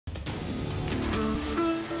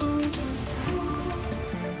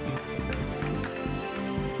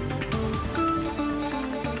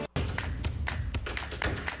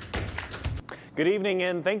Good evening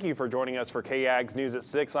and thank you for joining us for KAGS News at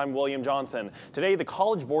 6. I'm William Johnson. Today, the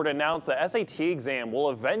College Board announced the SAT exam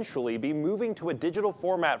will eventually be moving to a digital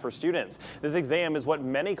format for students. This exam is what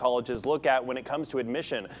many colleges look at when it comes to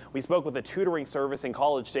admission. We spoke with a tutoring service in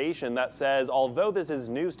College Station that says although this is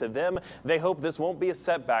news to them, they hope this won't be a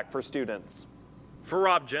setback for students. For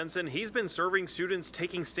Rob Jensen, he's been serving students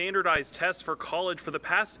taking standardized tests for college for the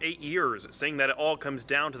past 8 years, saying that it all comes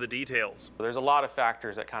down to the details. There's a lot of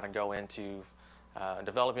factors that kind of go into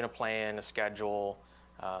developing a plan, a schedule,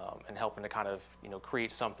 and helping to kind of,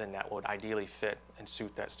 create something that would ideally fit and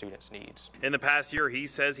suit that student's needs. In the past year, he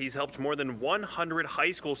says he's helped more than 100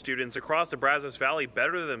 high school students across the Brazos Valley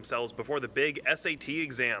better themselves before the big SAT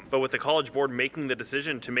exam. But with the College Board making the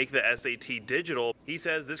decision to make the SAT digital, he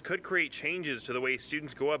says this could create changes to the way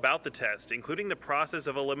students go about the test, including the process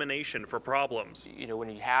of elimination for problems. When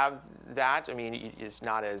you have that, it's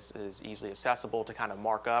not as easily accessible to kind of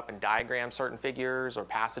mark up and diagram certain figures or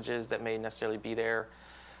passages that may necessarily be there.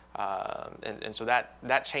 And so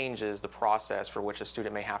that changes the process for which a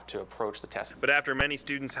student may have to approach the test. But after many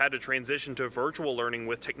students had to transition to virtual learning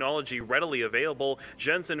with technology readily available,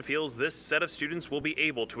 Jensen feels this set of students will be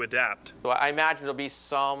able to adapt. So I imagine there'll be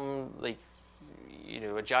some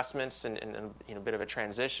adjustments and a bit of a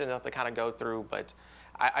transition that they kind of go through, but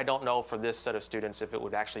I don't know for this set of students if it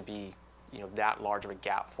would actually be that large of a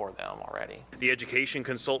gap for them already. The education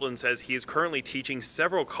consultant says he is currently teaching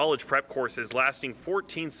several college prep courses lasting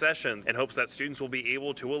 14 sessions and hopes that students will be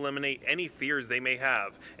able to eliminate any fears they may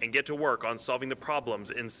have and get to work on solving the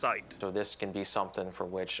problems in sight. So this can be something for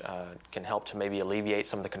which can help to maybe alleviate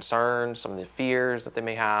some of the concerns, some of the fears that they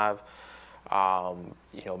may have,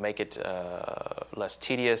 make it less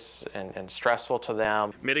tedious and stressful to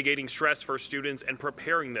them. Mitigating stress for students and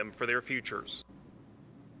preparing them for their futures.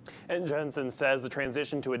 And Jensen says the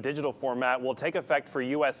transition to a digital format will take effect for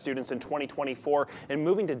U.S. students in 2024, and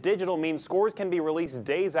moving to digital means scores can be released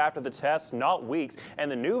days after the test, not weeks, and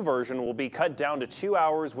the new version will be cut down to 2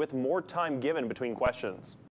 hours with more time given between questions.